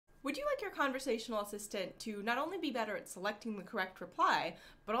Would you like your conversational assistant to not only be better at selecting the correct reply,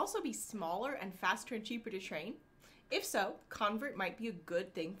 but also be smaller and faster and cheaper to train? If so, ConverT might be a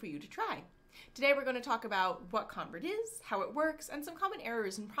good thing for you to try. Today we're going to talk about what ConverT is, how it works, and some common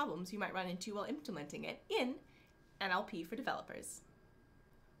errors and problems you might run into while implementing it in NLP for developers.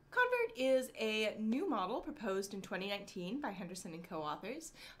 ConverT is a new model proposed in 2019 by Henderson and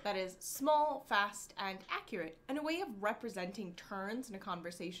co-authors that is small, fast, and accurate, and a way of representing turns in a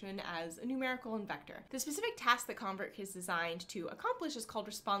conversation as a numerical and vector. The specific task that ConverT is designed to accomplish is called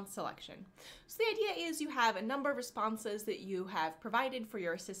response selection. So the idea is you have a number of responses that you have provided for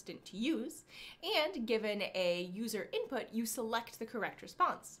your assistant to use, and given a user input, you select the correct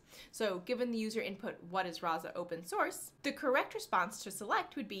response. So given the user input, what is Rasa open source, the correct response to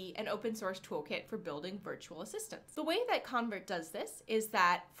select would be an open source toolkit for building virtual assistants. The way that ConverT does this is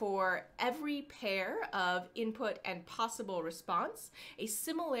that for every pair of input and possible response, a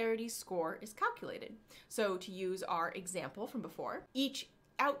similarity score is calculated. So to use our example from before, each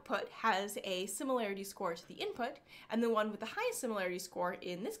output has a similarity score to the input, and the one with the highest similarity score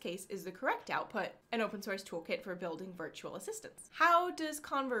in this case is the correct output, an open source toolkit for building virtual assistants. How does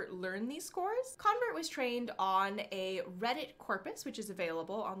ConverT learn these scores? ConverT was trained on a Reddit corpus, which is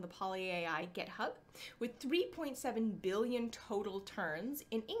available on the PolyAI GitHub, with 3.7 billion total turns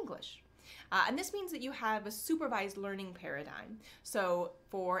in English. And this means that you have a supervised learning paradigm. So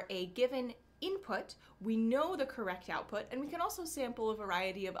for a given input, we know the correct output, and we can also sample a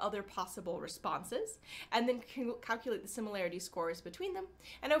variety of other possible responses, and then calculate the similarity scores between them,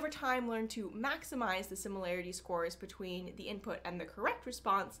 and over time learn to maximize the similarity scores between the input and the correct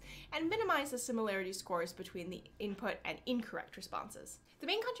response, and minimize the similarity scores between the input and incorrect responses. The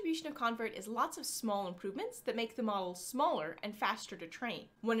main contribution of ConverT is lots of small improvements that make the model smaller and faster to train.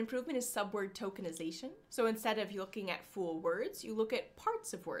 One improvement is subword tokenization, so instead of looking at full words, you look at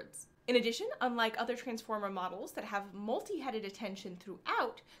parts of words. In addition, unlike other transformer models that have multi-headed attention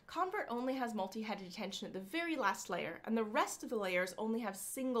throughout, ConverT only has multi-headed attention at the very last layer, and the rest of the layers only have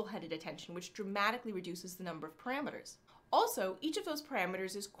single-headed attention, which dramatically reduces the number of parameters. Also, each of those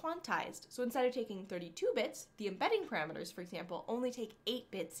parameters is quantized, so instead of taking 32 bits, the embedding parameters, for example, only take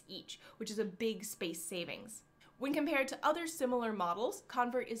 8 bits each, which is a big space savings. When compared to other similar models,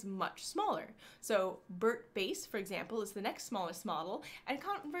 ConverT is much smaller. So BERT base, for example, is the next smallest model, and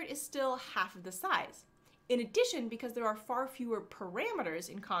ConverT is still half of the size. In addition, because there are far fewer parameters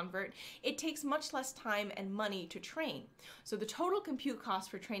in ConverT, it takes much less time and money to train. So the total compute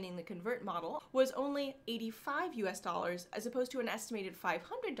cost for training the ConverT model was only $85 as opposed to an estimated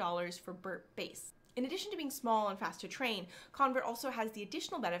 $500 for BERT base. In addition to being small and fast to train, ConverT also has the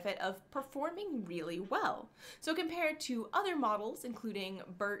additional benefit of performing really well. So compared to other models, including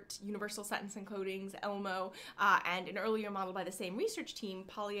BERT, Universal Sentence Encodings, ELMO, and an earlier model by the same research team,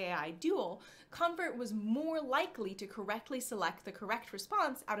 PolyAI Dual, ConverT was more likely to correctly select the correct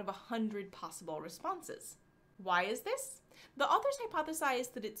response out of 100 possible responses. Why is this? The authors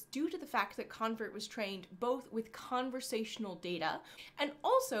hypothesized that it's due to the fact that ConverT was trained both with conversational data and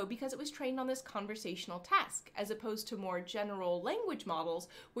also because it was trained on this conversational task, as opposed to more general language models,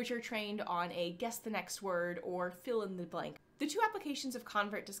 which are trained on a guess the next word or fill in the blank. The two applications of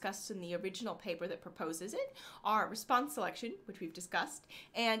ConverT discussed in the original paper that proposes it are response selection, which we've discussed,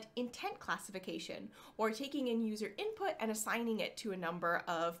 and intent classification, or taking in user input and assigning it to a number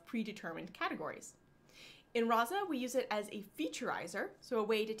of predetermined categories. In Rasa, we use it as a featureizer, so a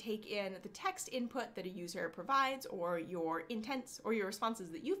way to take in the text input that a user provides or your intents or your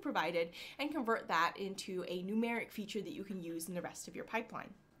responses that you've provided and convert that into a numeric feature that you can use in the rest of your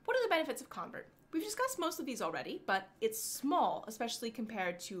pipeline. What are the benefits of ConverT? We've discussed most of these already, but it's small, especially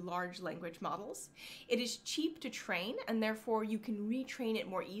compared to large language models. It is cheap to train, and therefore you can retrain it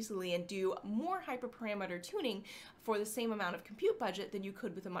more easily and do more hyperparameter tuning for the same amount of compute budget than you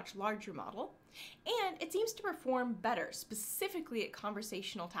could with a much larger model. And it seems to perform better, specifically at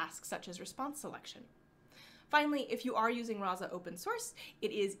conversational tasks such as response selection. Finally, if you are using Rasa open source,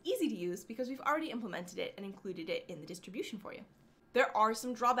 it is easy to use because we've already implemented it and included it in the distribution for you. There are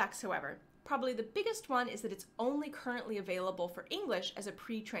some drawbacks, however. Probably the biggest one is that it's only currently available for English as a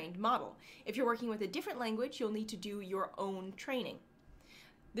pre-trained model. If you're working with a different language, you'll need to do your own training.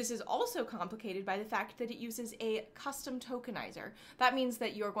 This is also complicated by the fact that it uses a custom tokenizer. That means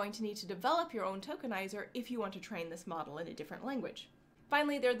that you're going to need to develop your own tokenizer if you want to train this model in a different language.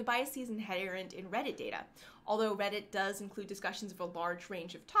 Finally, there are the biases inherent in Reddit data. Although Reddit does include discussions of a large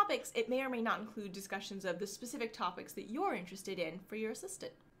range of topics, it may or may not include discussions of the specific topics that you're interested in for your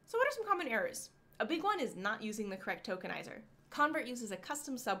assistant. So what are some common errors? A big one is not using the correct tokenizer. ConverT uses a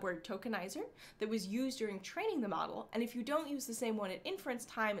custom subword tokenizer that was used during training the model, and if you don't use the same one at inference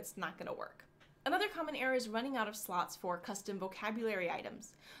time, it's not going to work. Another common error is running out of slots for custom vocabulary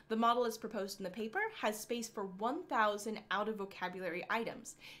items. The model as proposed in the paper has space for 1,000 out-of-vocabulary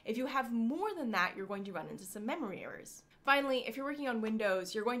items. If you have more than that, you're going to run into some memory errors. Finally, if you're working on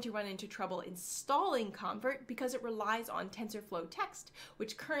Windows, you're going to run into trouble installing ConverT because it relies on TensorFlow text,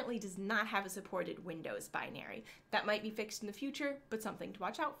 which currently does not have a supported Windows binary. That might be fixed in the future, but something to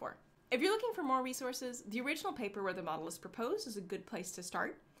watch out for. If you're looking for more resources, the original paper where the model is proposed is a good place to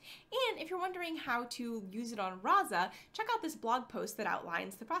start. And if you're wondering how to use it on Rasa, check out this blog post that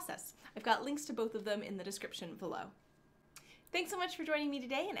outlines the process. I've got links to both of them in the description below. Thanks so much for joining me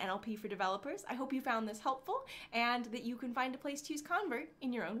today in NLP for Developers. I hope you found this helpful and that you can find a place to use ConverT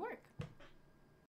in your own work.